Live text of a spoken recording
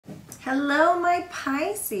Hello, my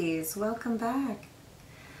Pisces. Welcome back.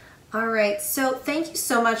 All right, so thank you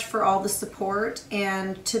so much for all the support.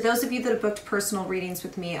 And to those of you that have booked personal readings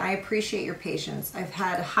with me, I appreciate your patience. I've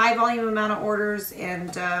had a high volume amount of orders, and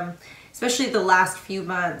especially the last few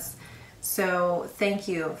months. So thank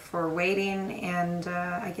you for waiting, and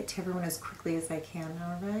I get to everyone as quickly as I can.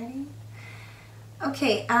 Alrighty.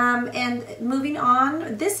 Okay, and moving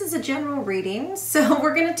on, this is a general reading, so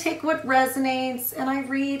we're going to take what resonates, and I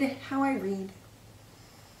read how I read.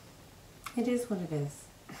 It is what it is.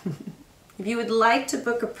 If you would like to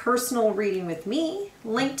book a personal reading with me,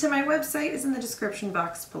 link to my website is in the description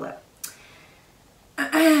box below.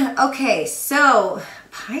 Okay, so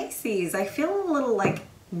Pisces, I feel a little like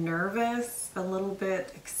nervous, a little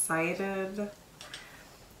bit excited.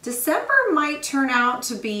 December might turn out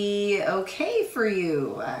to be okay for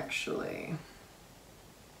you, actually.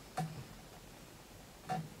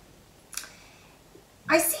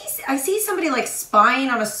 I see somebody like spying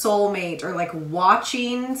on a soulmate or like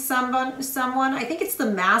watching someone. I think it's the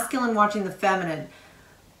masculine watching the feminine.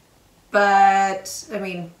 But I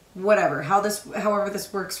mean, whatever, however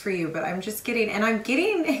this works for you, but I'm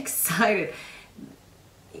getting excited.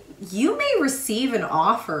 You may receive an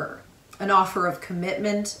offer of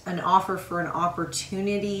commitment, an offer for an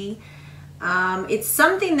opportunity. It's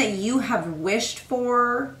something that you have wished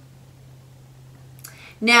for.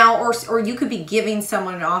 Now, or you could be giving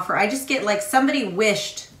someone an offer. I just get like somebody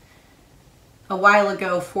wished a while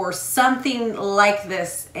ago for something like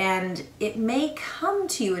this, and it may come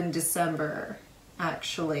to you in December,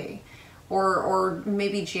 actually, or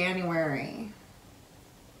maybe January.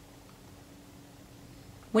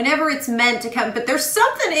 Whenever it's meant to come, but there's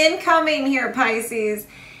something incoming here, Pisces.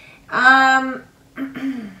 Yeah,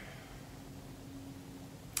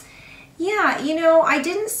 you know, I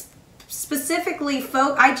didn't specifically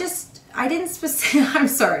I'm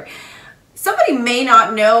sorry. Somebody may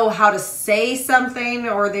not know how to say something,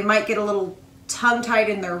 or they might get a little tongue-tied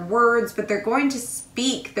in their words, but they're going to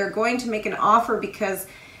speak. They're going to make an offer because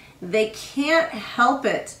they can't help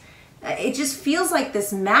it. It just feels like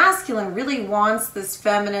this masculine really wants this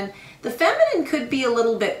feminine. The feminine could be a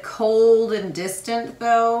little bit cold and distant,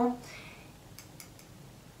 though.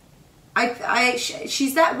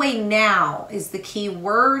 She's that way now is the key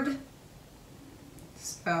word.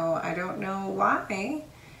 So I don't know why.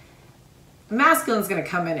 Masculine's going to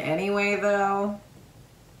come in anyway, though.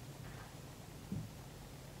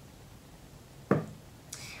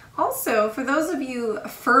 Also, for those of you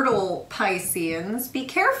fertile Pisceans, be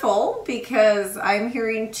careful, because I'm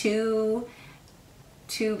hearing 2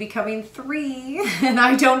 becoming 3, and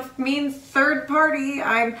I don't mean third party.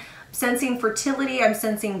 I'm sensing fertility. I'm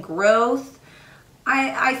sensing growth.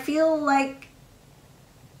 I feel like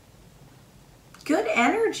good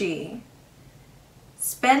energy.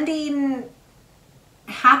 Spending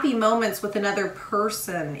happy moments with another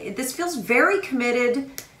person. This feels very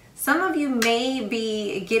committed. Some of you may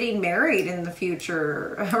be getting married in the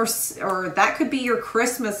future, or that could be your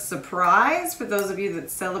Christmas surprise for those of you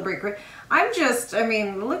that celebrate. I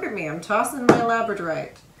mean, look at me. I'm tossing my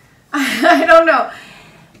labradorite. I don't know.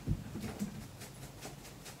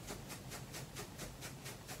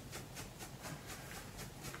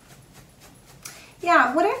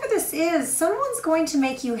 Yeah, whatever this is, someone's going to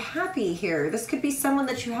make you happy here. This could be someone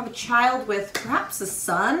that you have a child with, perhaps a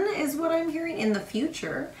son is what I'm hearing, in the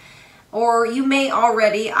future. Or you may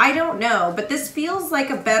already, I don't know, but this feels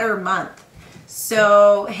like a better month.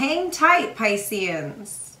 So hang tight,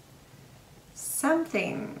 Pisceans.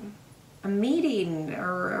 Something, a meeting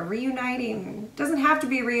or a reuniting. Doesn't have to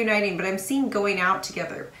be reuniting, but I'm seeing going out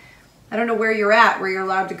together. I don't know where you're at, where you're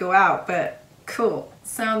allowed to go out, but cool,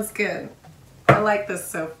 sounds good. I like this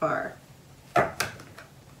so far. I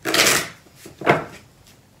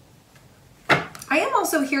am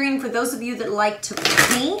also hearing, for those of you that like to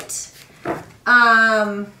paint,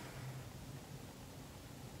 I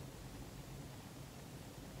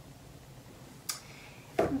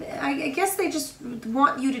guess they just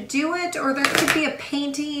want you to do it, or there could be a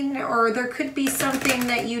painting, or there could be something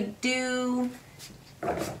that you do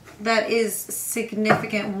that is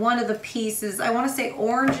significant. One of the pieces, I want to say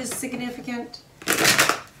orange is significant.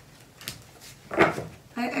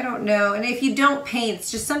 I don't know. And if you don't paint,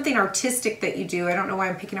 it's just something artistic that you do. I don't know why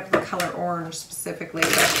I'm picking up the color orange specifically,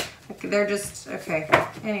 but they're just, okay.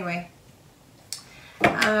 Anyway.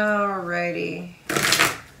 Alrighty.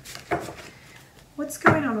 What's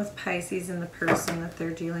going on with Pisces and the person that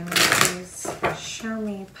they're dealing with, please? Show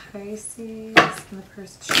me Pisces and the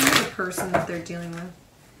person. Show me the person that they're dealing with.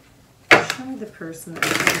 Show me the person that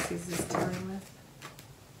Pisces is dealing with.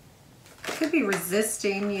 Could be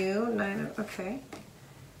resisting you. Okay.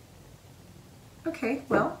 Okay,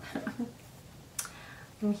 well,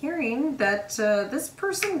 I'm hearing that this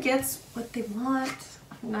person gets what they want.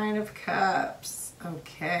 Nine of Cups.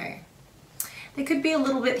 Okay. They could be a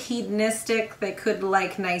little bit hedonistic. They could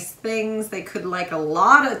like nice things. They could like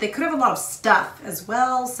they could have a lot of stuff as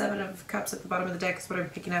well. Seven of Cups at the bottom of the deck is what I'm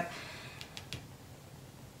picking up.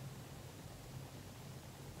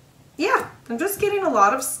 Yeah, I'm just getting a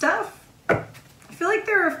lot of stuff. I feel like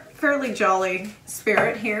they're a fairly jolly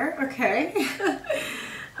spirit here. Okay.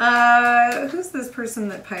 Who's this person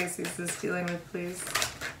that Pisces is dealing with, please?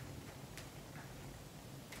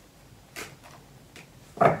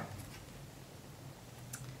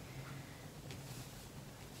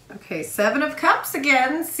 Okay, Seven of Cups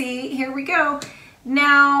again. See, here we go.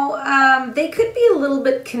 Now, they could be a little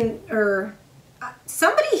bit,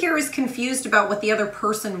 somebody here is confused about what the other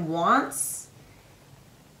person wants.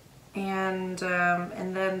 And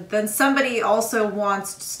then somebody also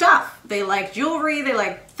wants stuff. They like jewelry, they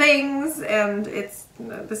like things, and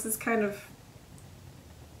this is kind of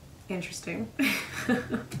interesting.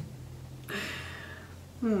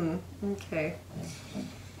 Okay.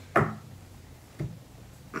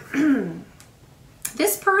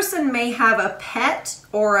 This person may have a pet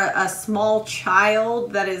or a small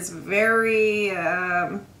child that is very,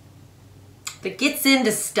 that gets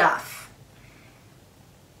into stuff.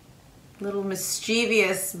 Little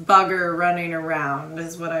mischievous bugger running around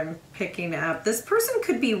is what I'm picking up. This person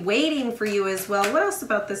could be waiting for you as well. What else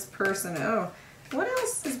about this person? Oh, what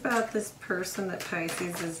else is about this person that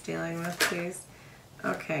Pisces is dealing with, please?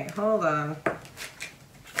 Okay, hold on.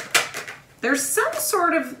 There's some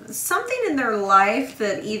sort of something in their life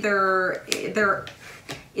that either there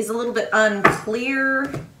is a little bit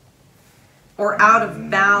unclear or out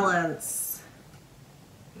of balance.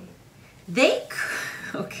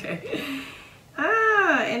 Okay.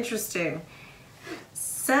 Interesting.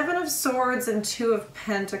 Seven of Swords and Two of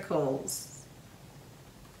Pentacles.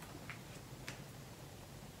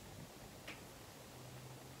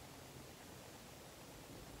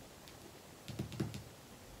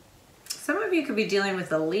 Some of you could be dealing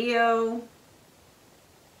with a Leo.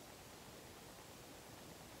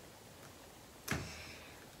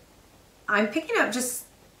 I'm picking up just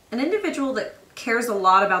an individual that cares a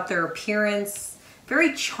lot about their appearance,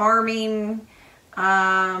 very charming,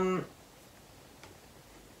 can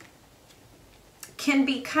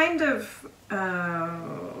be kind of,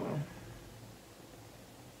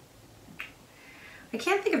 I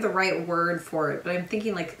can't think of the right word for it, but I'm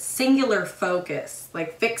thinking like singular focus,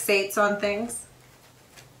 like fixates on things.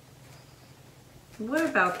 What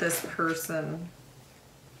about this person?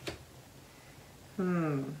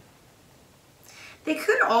 They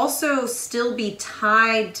could also still be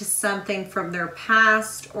tied to something from their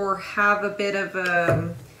past or have a bit of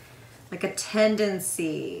like a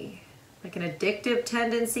tendency, like an addictive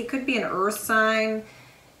tendency. Could be an earth sign.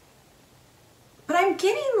 But I'm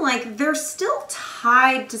getting like they're still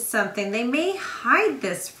tied to something. They may hide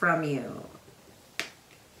this from you.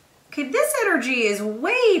 Okay, this energy is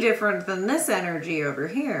way different than this energy over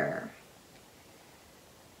here.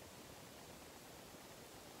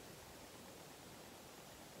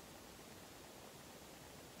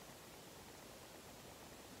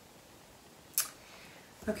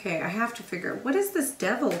 Okay, I have to figure out what is this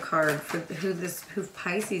Devil card for who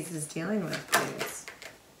Pisces is dealing with, please.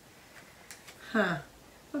 Huh.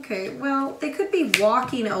 Okay, well, they could be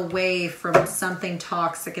walking away from something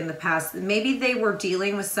toxic in the past. Maybe they were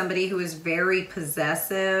dealing with somebody who is very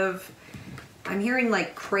possessive. I'm hearing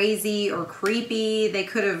like crazy or creepy. They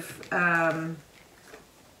could have,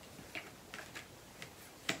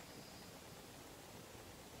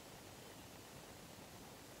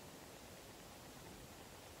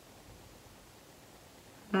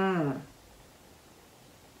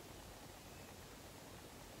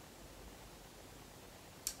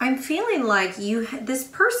 I'm feeling like this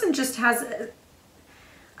person just has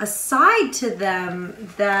a side to them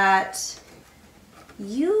that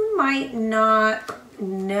you might not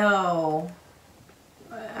know.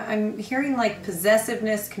 I'm hearing like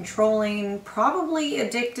possessiveness, controlling, probably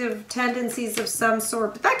addictive tendencies of some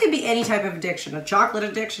sort, but that could be any type of addiction, a chocolate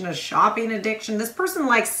addiction, a shopping addiction. This person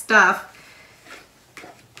likes stuff.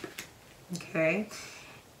 Okay.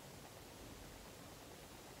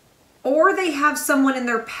 Or they have someone in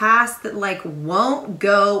their past that like won't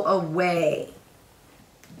go away.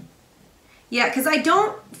 Yeah, because I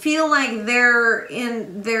don't feel like they're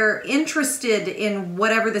interested in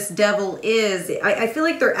whatever this devil is. I feel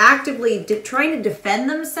like they're actively trying to defend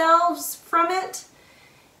themselves from it,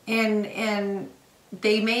 and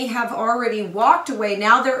they may have already walked away.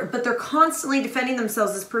 Now they're constantly defending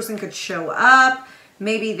themselves. This person could show up,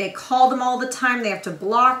 Maybe they call them all the time. They have to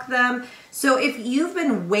block them. So if you've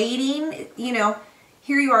been waiting, you know,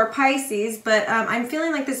 here you are, Pisces, but I'm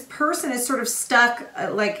feeling like this person is sort of stuck,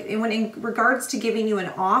 like in regards to giving you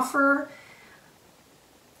an offer,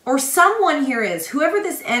 or someone here is, whoever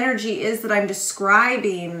this energy is that I'm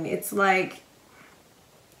describing, it's like,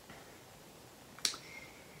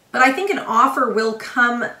 but I think an offer will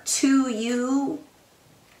come to you,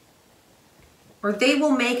 or they will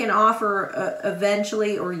make an offer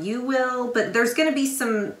eventually, or you will, but there's going to be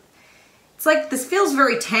some, it's like this feels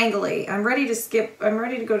very tangly. I'm ready to skip. I'm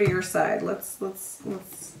ready to go to your side. Let's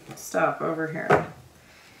stop over here.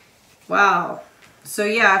 Wow. So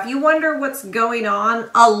yeah, if you wonder what's going on,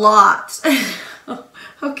 a lot.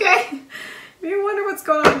 Okay? If you wonder what's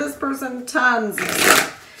going on with this person, tons.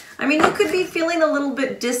 I mean, you could be feeling a little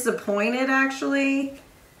bit disappointed, actually.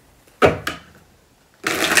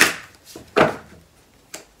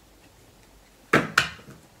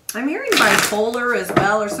 I'm hearing bipolar as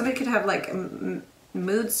well, or somebody could have like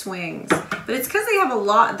mood swings, but it's because they have a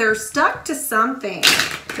lot, they're stuck to something.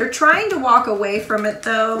 They're trying to walk away from it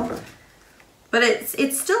though, but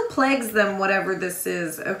it still plagues them, whatever this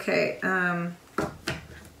is. Okay, but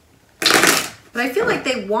I feel like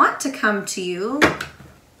they want to come to you.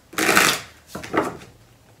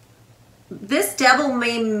 This devil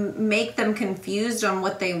may make them confused on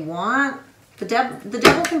what they want. The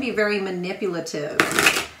devil can be very manipulative.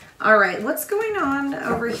 All right, what's going on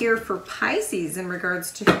over here for Pisces in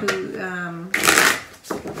regards to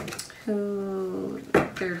who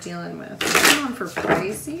they're dealing with? What's going on for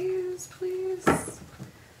Pisces, please?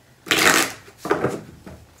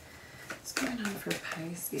 What's going on for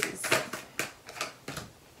Pisces?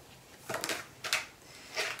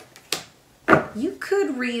 You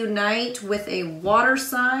could reunite with a water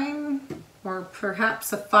sign or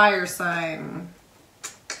perhaps a fire sign.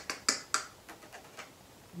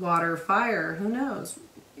 Water, fire, who knows?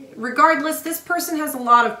 Regardless, this person has a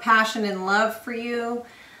lot of passion and love for you.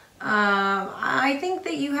 I think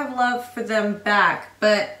that you have love for them back,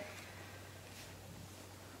 but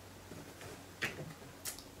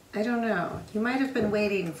I don't know. You might have been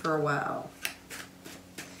waiting for a while.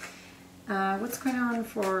 What's going on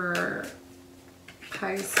for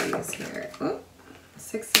Pisces here? Oop,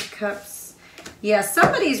 Six of Cups. Yeah,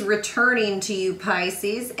 somebody's returning to you,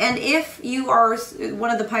 Pisces. And if you are one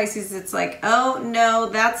of the Pisces, it's like, oh, no,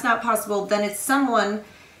 that's not possible. Then it's someone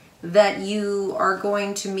that you are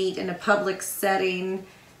going to meet in a public setting.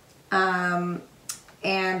 And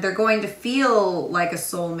they're going to feel like a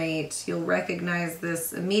soulmate. You'll recognize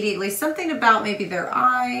this immediately. Something about maybe their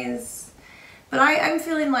eyes. But I'm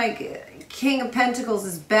feeling like King of Pentacles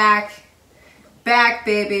is back. Back,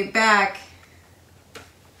 baby, back.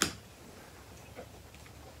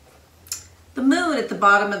 The moon at the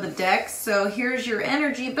bottom of the deck, so here's your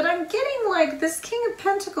energy, but I'm getting like this King of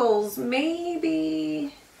Pentacles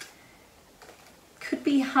maybe could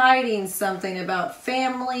be hiding something about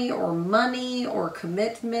family or money or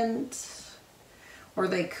commitment, or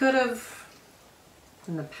they could have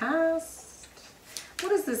in the past.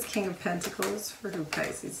 What is this King of Pentacles for who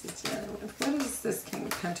Pisces is dealing with? What is this King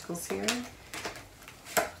of Pentacles here?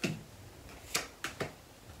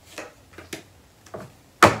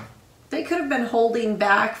 They could have been holding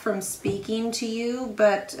back from speaking to you,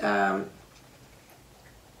 but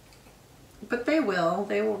they will.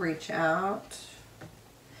 They will reach out.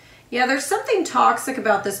 Yeah, there's something toxic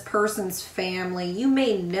about this person's family. You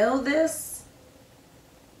may know this,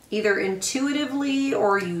 either intuitively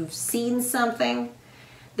or you've seen something.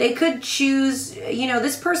 They could choose, you know,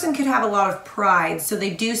 this person could have a lot of pride, so they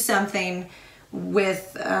do something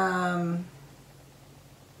with...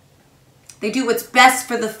 they do what's best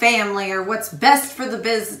for the family or what's best for the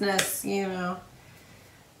business, you know.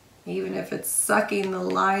 Even if it's sucking the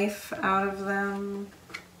life out of them.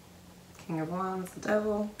 King of Wands, the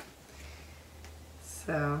devil.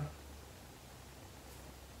 So.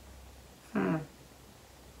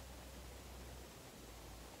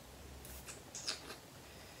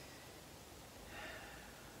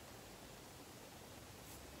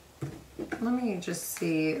 Let me just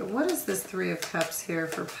see. What is this Three of Cups here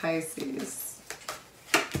for Pisces?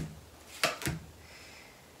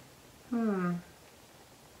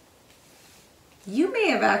 You may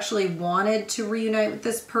have actually wanted to reunite with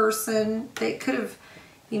this person. They could have,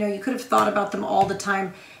 you know, you could have thought about them all the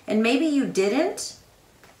time. And maybe you didn't.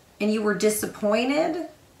 And you were disappointed.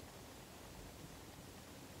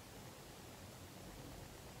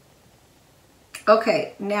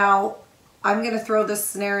 Okay, now... I'm going to throw this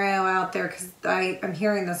scenario out there because I'm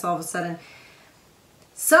hearing this all of a sudden.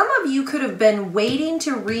 Some of you could have been waiting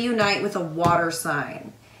to reunite with a water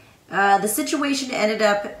sign. The situation ended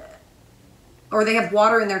up, or they have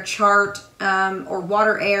water in their chart, or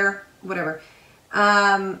water, air, whatever.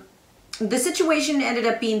 The situation ended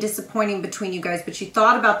up being disappointing between you guys, but you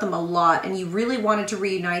thought about them a lot and you really wanted to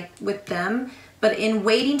reunite with them. But in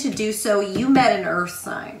waiting to do so, you met an earth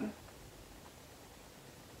sign.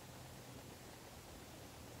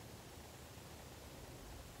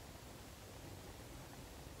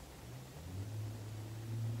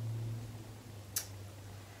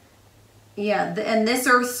 Yeah, and this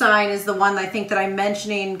earth sign is the one I think that I'm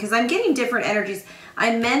mentioning, because I'm getting different energies.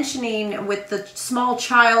 I'm mentioning with the small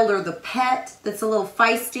child or the pet that's a little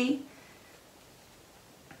feisty.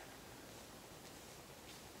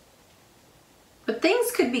 But things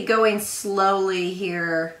could be going slowly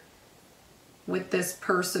here with this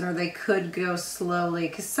person, or they could go slowly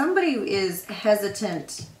because somebody is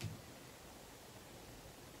hesitant.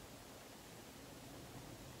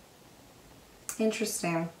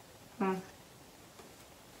 Interesting.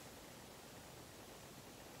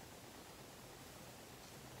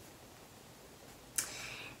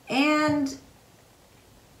 And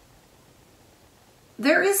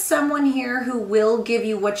there is someone here who will give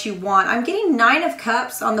you what you want. I'm getting 9 of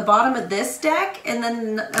Cups on the bottom of this deck, and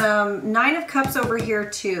then 9 of Cups over here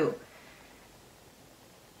too.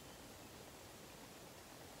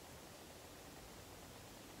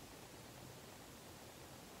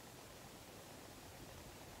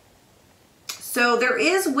 So there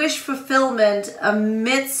is wish fulfillment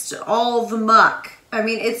amidst all the muck. I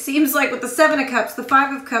mean, it seems like with the 7 of Cups, the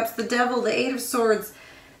 5 of Cups, the Devil, the 8 of Swords,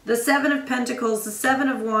 the 7 of Pentacles, the 7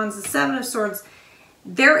 of Wands, the 7 of Swords,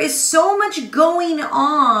 there is so much going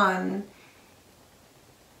on.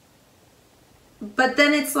 But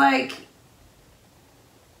then it's like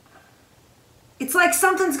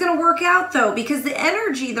something's going to work out though, because the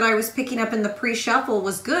energy that I was picking up in the pre-shuffle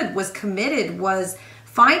was good, was committed, was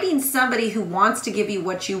finding somebody who wants to give you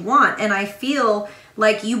what you want. And I feel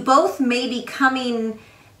like you both may be coming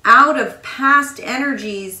out of past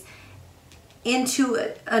energies into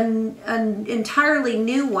an entirely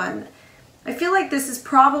new one. I feel like this is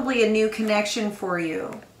probably a new connection for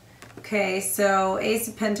you. Okay, so Ace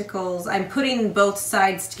of Pentacles. I'm putting both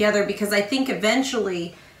sides together because I think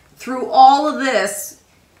eventually through all of this,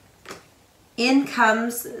 in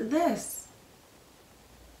comes this.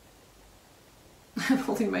 I'm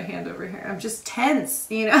holding my hand over here. I'm just tense,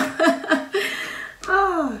 you know.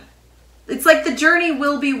 Oh, it's like the journey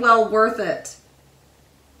will be well worth it.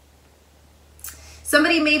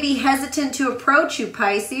 Somebody may be hesitant to approach you,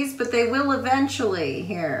 Pisces, but they will eventually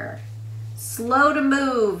here. Slow to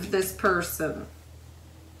move, this person.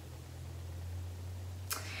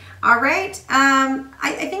 All right.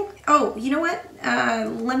 I think, oh, you know what?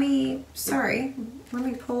 Let me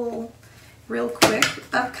pull real quick.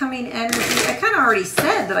 Upcoming energy. I kind of already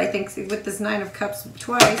said that I think with this 9 of Cups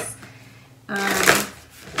twice.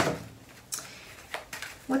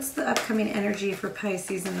 What's the upcoming energy for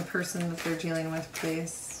Pisces and the person that they're dealing with,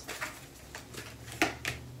 please?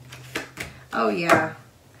 Oh, yeah.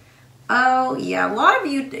 Oh, yeah. A lot of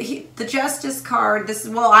you, the Justice card, this is,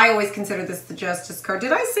 well, I always consider this the Justice card.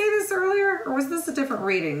 Did I say this earlier, or was this a different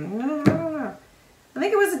reading? No. I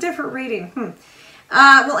think it was a different reading.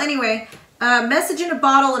 Well, anyway, message in a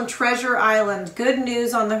bottle and Treasure Island. Good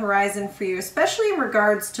news on the horizon for you, especially in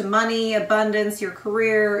regards to money, abundance, your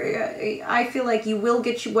career. I feel like you will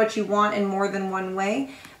get what you want in more than one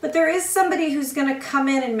way. But there is somebody who's going to come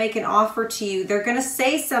in and make an offer to you. They're going to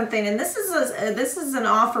say something, and this is an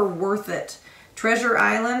offer worth it. Treasure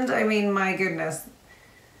Island, I mean, my goodness.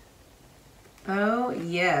 Oh,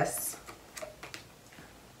 yes.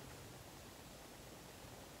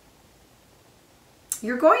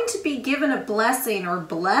 You're going to be given a blessing or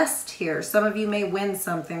blessed here. Some of you may win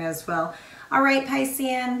something as well. All right,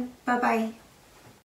 Piscean, bye-bye.